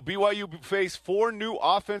 no deal. BYU face 4 new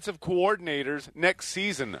offensive coordinators next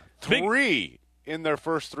season. 3 in their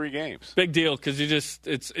first 3 games. Big deal because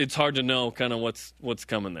it's hard to know kind of what's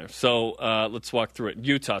coming there. So let's walk through it.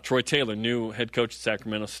 Utah, Troy Taylor, new head coach at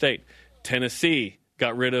Sacramento State. Tennessee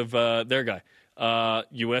got rid of their guy.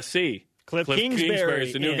 USC, Cliff Kingsbury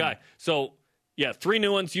is the new guy. So. Yeah, 3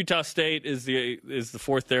 new ones. Utah State is the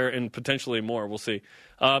fourth there, and potentially more. We'll see.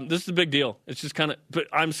 This is a big deal. It's just kind of, but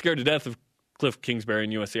I'm scared to death of Cliff Kingsbury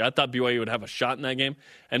and USC. I thought BYU would have a shot in that game,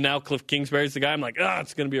 and now Cliff Kingsbury's the guy. I'm like,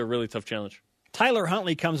 it's going to be a really tough challenge. Tyler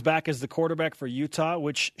Huntley comes back as the quarterback for Utah,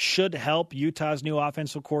 which should help Utah's new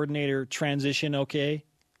offensive coordinator transition. Okay,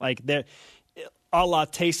 like they're a la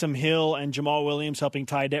Taysom Hill and Jamal Williams helping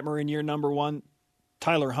Ty Detmer in year number 1.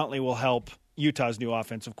 Tyler Huntley will help Utah's new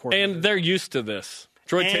offensive coordinator. And they're used to this.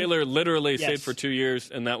 Troy Taylor literally stayed for 2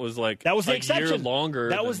 years, and that was the exception. Year longer.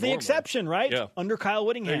 That was the normal. Exception, right? Yeah. Under Kyle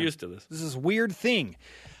Whittingham. They're used to this. This is a weird thing.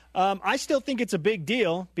 I still think it's a big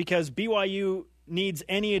deal because BYU needs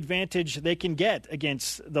any advantage they can get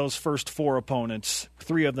against those first 4 opponents,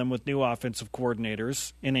 3 of them with new offensive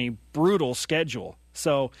coordinators, in a brutal schedule.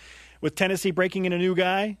 So with Tennessee breaking in a new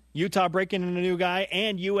guy, Utah breaking in a new guy,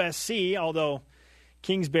 and USC, although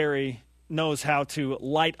Kingsbury knows how to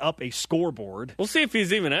light up a scoreboard. We'll see if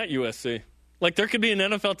he's even at USC. Like, there could be an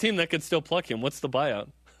NFL team that could still pluck him. What's the buyout?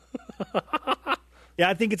 Yeah,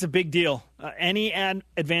 I think it's a big deal. Any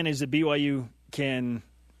advantage that BYU can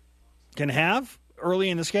have early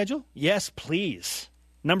in the schedule, yes, please.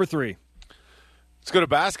 Number 3. Let's go to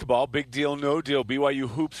basketball. Big deal, no deal. BYU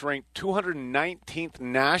hoops ranked 219th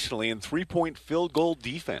nationally in 3-point field goal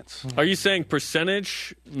defense. Are you saying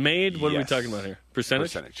percentage made? What are we talking about here?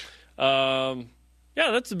 Percentage. Yeah,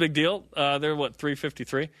 that's a big deal. They're,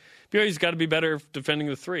 353? BYU's got to be better defending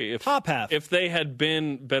the 3. Top half. If they had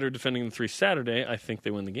been better defending the 3 Saturday, I think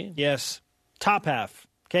they win the game. Yes. Top half.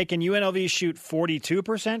 Okay, can UNLV shoot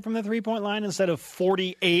 42% from the 3-point line instead of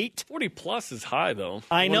 48? 40-plus is high, though.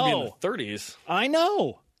 I know. Be in the 30s. I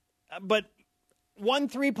know. But one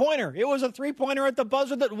 3-pointer. It was a 3-pointer at the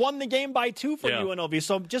buzzer that won the game by 2 for UNLV.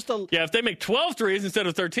 So just if they make 12 threes instead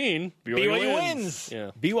of 13, BYU wins.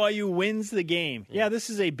 Yeah. BYU wins the game. Yeah, this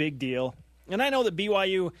is a big deal. And I know that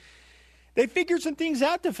BYU, they figured some things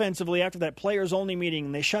out defensively after that players-only meeting,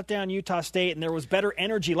 and they shut down Utah State, and there was better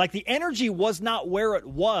energy. Like, the energy was not where it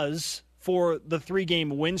was for the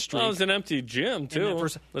 3-game win streak. Well, it was an empty gym, too.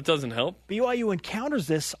 That doesn't help. BYU encounters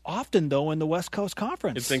this often, though, in the West Coast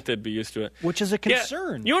Conference. You'd think they'd be used to it. Which is a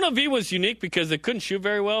concern. Yeah, UNLV was unique because they couldn't shoot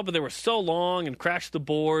very well, but they were so long and crashed the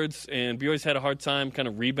boards, and BYU's had a hard time kind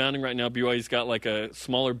of rebounding right now. BYU's got like a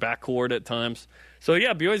smaller backcourt at times. So,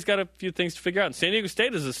 yeah, BYU's got a few things to figure out. And San Diego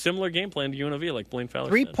State is a similar game plan to UNLV, like Blaine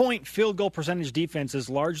Fowler said. 3-point field goal percentage defense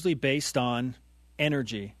is largely based on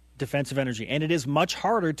energy. Defensive energy. And it is much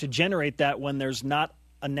harder to generate that when there's not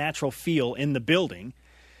a natural feel in the building.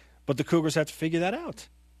 But the Cougars have to figure that out.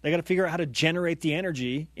 They got to figure out how to generate the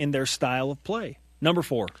energy in their style of play. Number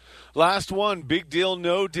 4. Last one, big deal,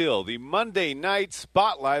 no deal. The Monday night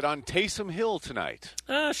spotlight on Taysom Hill tonight.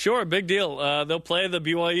 Sure, big deal. They'll play the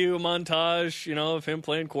BYU montage, of him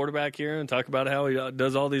playing quarterback here and talk about how he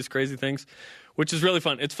does all these crazy things, which is really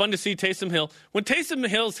fun. It's fun to see Taysom Hill. When Taysom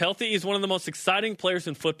Hill's healthy, he's one of the most exciting players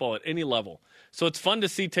in football at any level. So it's fun to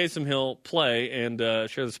see Taysom Hill play and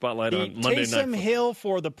share the spotlight on Monday night. Taysom Hill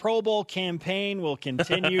for the Pro Bowl campaign will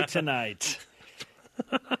continue tonight.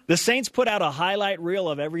 The Saints put out a highlight reel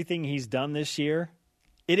of everything he's done this year.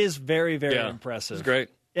 It is very, very impressive. It's great.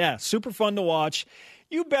 Yeah, super fun to watch.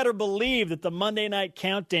 You better believe that the Monday Night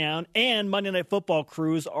Countdown and Monday Night Football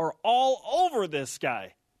crews are all over this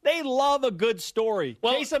guy They love a good story.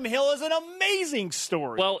 Well, Taysom Hill is an amazing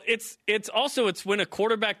story. Well, it's when a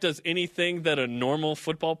quarterback does anything that a normal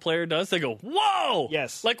football player does, they go, whoa!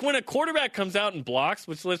 Yes. Like when a quarterback comes out and blocks,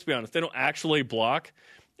 which let's be honest, they don't actually block.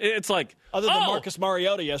 It's like, other than Marcus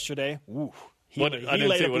Mariota yesterday, he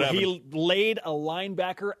laid a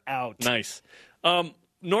linebacker out. Nice.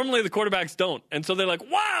 Normally the quarterbacks don't, and so they're like,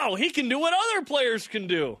 wow, he can do what other players can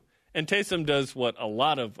do. And Taysom does what a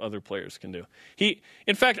lot of other players can do.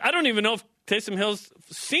 In fact, I don't even know if Taysom Hill's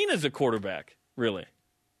seen as a quarterback, really,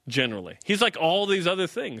 generally. He's like all these other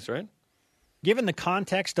things, right? Given the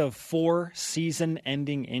context of 4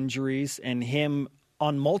 season-ending injuries and him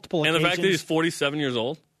on multiple occasions. And the fact that he's 47 years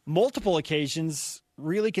old. Multiple occasions,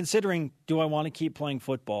 really considering, do I want to keep playing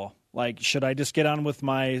football? Like, should I just get on with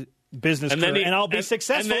my business career and I'll be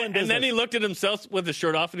successful in business? And then he looked at himself with his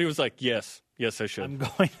shirt off and he was like, yes, I should. I'm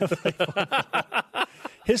going to play football.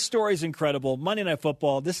 His story is incredible. Monday Night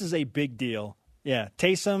Football, this is a big deal. Yeah,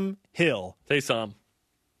 Taysom Hill. Taysom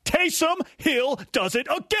Hill does it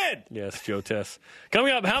again. Yes, Joe Tess.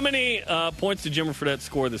 Coming up, how many points did Jimmer Fredette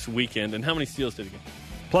score this weekend, and how many steals did he get?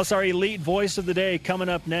 Plus, our elite voice of the day coming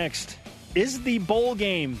up next. Is the bowl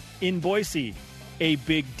game in Boise a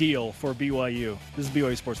big deal for BYU? This is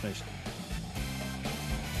BYU Sports Nation.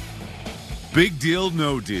 Big Deal,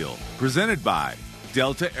 No Deal. Presented by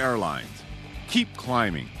Delta Airlines. Keep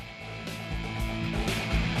climbing.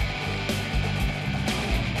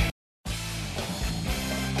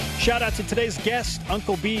 Shout out to today's guest,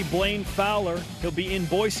 Uncle B, Blaine Fowler. He'll be in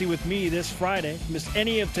Boise with me this Friday. If you missed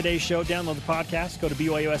any of today's show, download the podcast. Go to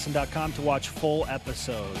BYUSN.com to watch full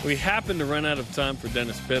episodes. We happen to run out of time for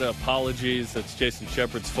Dennis Pitta. Apologies. That's Jason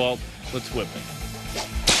Shepard's fault. Let's whip it.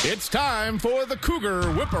 It's time for the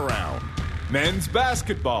Cougar Whip Around. Men's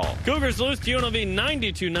basketball. Cougars lose to UNLV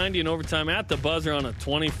 92-90 in overtime at the buzzer on a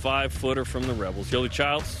 25-footer from the Rebels. Yoli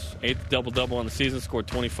Childs, 8th double-double on the season, scored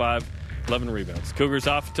 25, 11 rebounds. Cougars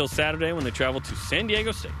off until Saturday when they travel to San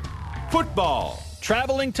Diego State. Football.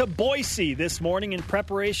 Traveling to Boise this morning in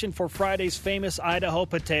preparation for Friday's famous Idaho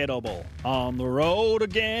Potato Bowl. On the road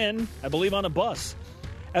again, I believe on a bus.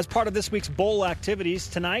 As part of this week's bowl activities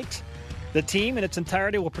tonight, the team in its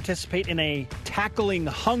entirety will participate in a tackling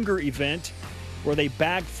hunger event where they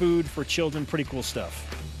bag food for children. Pretty cool stuff.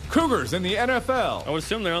 Cougars in the NFL. I would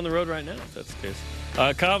assume they're on the road right now, if that's the case.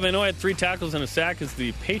 Kyle Van Noy had 3 tackles and a sack as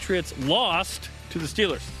the Patriots lost to the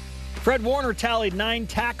Steelers. Fred Warner tallied 9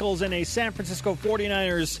 tackles in a San Francisco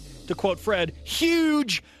 49ers, to quote Fred,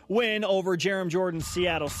 huge win over Jarom Jordan's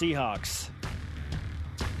Seattle Seahawks.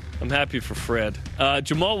 I'm happy for Fred.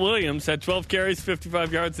 Jamal Williams had 12 carries,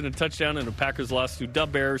 55 yards, and a touchdown in a Packers loss to the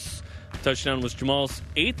Bears. The touchdown was Jamal's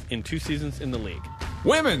 8th in 2 seasons in the league.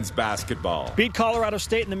 Women's basketball. Beat Colorado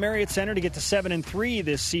State in the Marriott Center to get to 7-3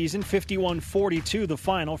 this season, 51-42 the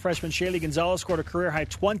final. Freshman Shaylee Gonzalez scored a career-high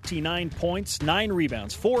 29 points, 9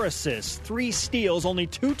 rebounds, 4 assists, 3 steals, only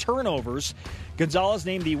 2 turnovers. Gonzalez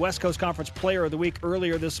named the West Coast Conference Player of the Week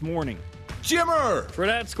earlier this morning. Jimmer.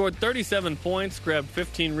 Fredette scored 37 points, grabbed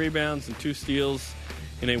 15 rebounds and 2 steals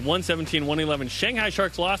in a 117-111 Shanghai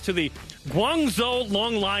Sharks loss to the Guangzhou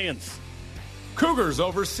Long Lions. Cougars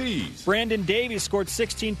overseas. Brandon Davies scored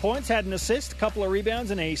 16 points, had an assist, a couple of rebounds,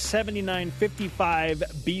 and a 79-55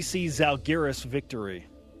 BC Zalgiris victory.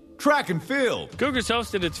 Track and field. Cougars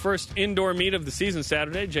hosted its first indoor meet of the season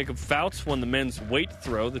Saturday. Jacob Fouts won the men's weight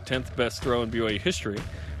throw, the 10th best throw in BYU history.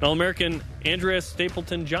 And All-American Andrea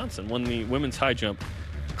Stapleton Johnson won the women's high jump,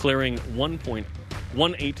 clearing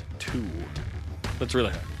 1.182. That's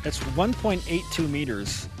really high. That's 1.82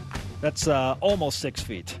 meters. That's almost 6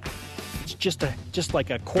 feet. It's just like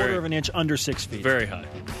a quarter of an inch under 6 feet. Very high.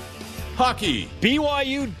 Hockey.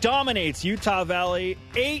 BYU dominates Utah Valley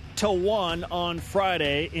 8-1 on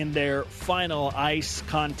Friday in their final ice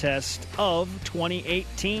contest of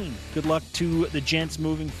 2018. Good luck to the gents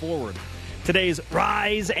moving forward. Today's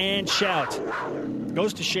Rise and Shout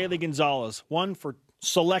goes to Shaylee Gonzalez. 1 for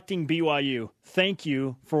selecting BYU. Thank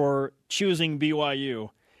you for choosing BYU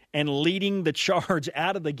and leading the charge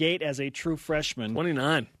out of the gate as a true freshman.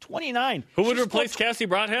 29. Who would replace Cassie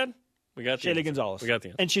Broadhead? We got Shaylee Gonzalez. We got the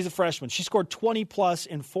answer. And she's a freshman. She scored 20-plus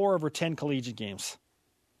in 4 of her 10 collegiate games.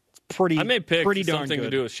 It's pretty darn good. I may pick something to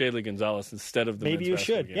do with Shaylee Gonzalez instead of the Maybe you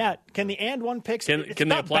should. game. Yeah. Can the and one picks? Can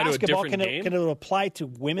they apply to a different game? Can it apply to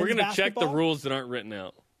women's basketball? We're going to check the rules that aren't written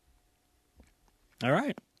out. All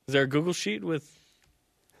right. Is there a Google sheet with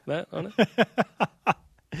that on it?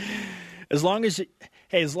 As long as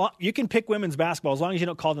you can pick women's basketball as long as you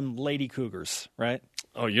don't call them Lady Cougars, right?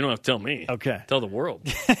 Oh, you don't have to tell me. Okay. Tell the world.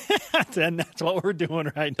 And that's what we're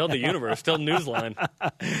doing right Tell now. the universe. Tell Newsline.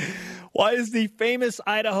 Why is the famous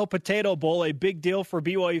Idaho Potato Bowl a big deal for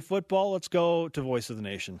BYU football? Let's go to Voice of the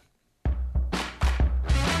Nation.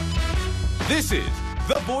 This is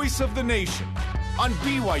the Voice of the Nation on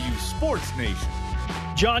BYU Sports Nation.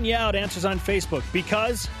 John Youd answers on Facebook,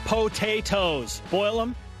 because potatoes. Boil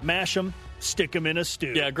them, mash them, stick them in a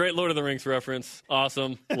stew. Yeah, great Lord of the Rings reference.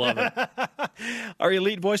 Awesome. Love it. Our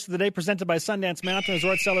elite voice of the day presented by Sundance Mountain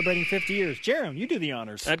Resort, celebrating 50 years. Jarom, you do the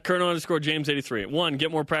honors. At Colonel_James83. 1,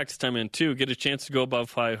 get more practice time in. 2, get a chance to go above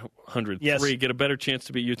 500. Yes. 3, get a better chance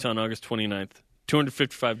to beat Utah on August 29th.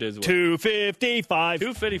 255 days away. 255.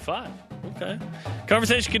 255. Okay.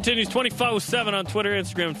 Conversation continues 24/7 on Twitter,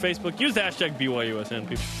 Instagram, and Facebook. Use the hashtag BYUSN,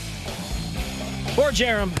 people. For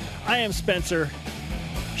Jarom, I am Spencer.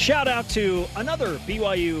 Shout out to another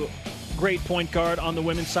BYU great point guard on the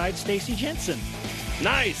women's side, Stacey Jensen.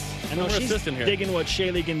 Nice. I know she's digging what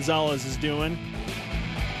Shaylee Gonzalez is doing.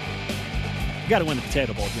 You got to win the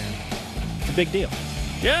Potato Bowl, Jarom. It's a big deal.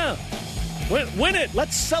 Yeah. Win it.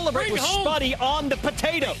 Let's celebrate Bring with home. Spuddy on the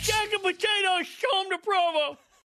potatoes. Jack and potatoes. Show them to Provo.